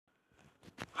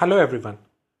Hello everyone.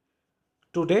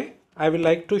 Today I will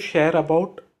like to share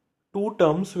about two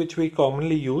terms which we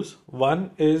commonly use.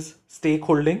 One is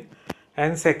stakeholding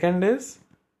and second is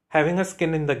having a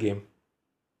skin in the game.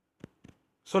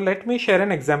 So let me share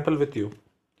an example with you.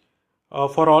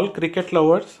 For all cricket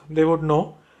lovers, they would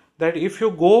know that if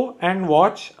you go and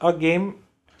watch a game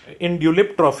in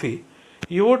Dulip Trophy,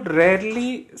 you would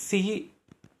rarely see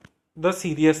the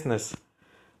seriousness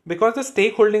because the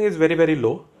stakeholding is very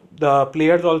low. The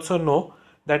players also know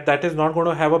that that is not going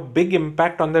to have a big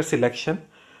impact on their selection.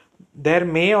 There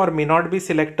may or may not be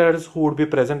selectors who would be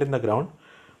present in the ground,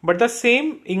 but the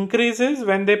same increases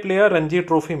when they play a Ranji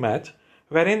Trophy match,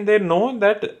 wherein they know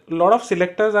that a lot of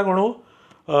selectors are going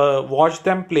to watch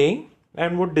them playing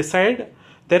and would decide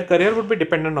their career would be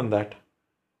dependent on that.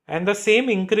 And the same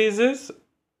increases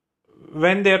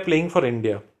when they are playing for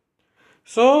India.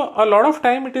 So a lot of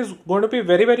time it is going to be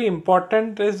very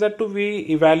important is that we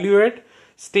evaluate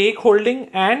stakeholding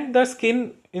and the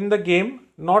skin in the game,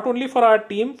 not only for our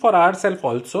team, for ourselves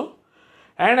also.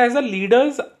 And as a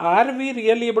leaders, are we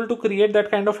really able to create that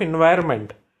kind of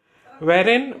environment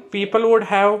wherein people would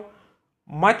have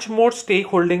much more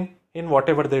stakeholding in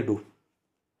whatever they do?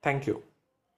 Thank you.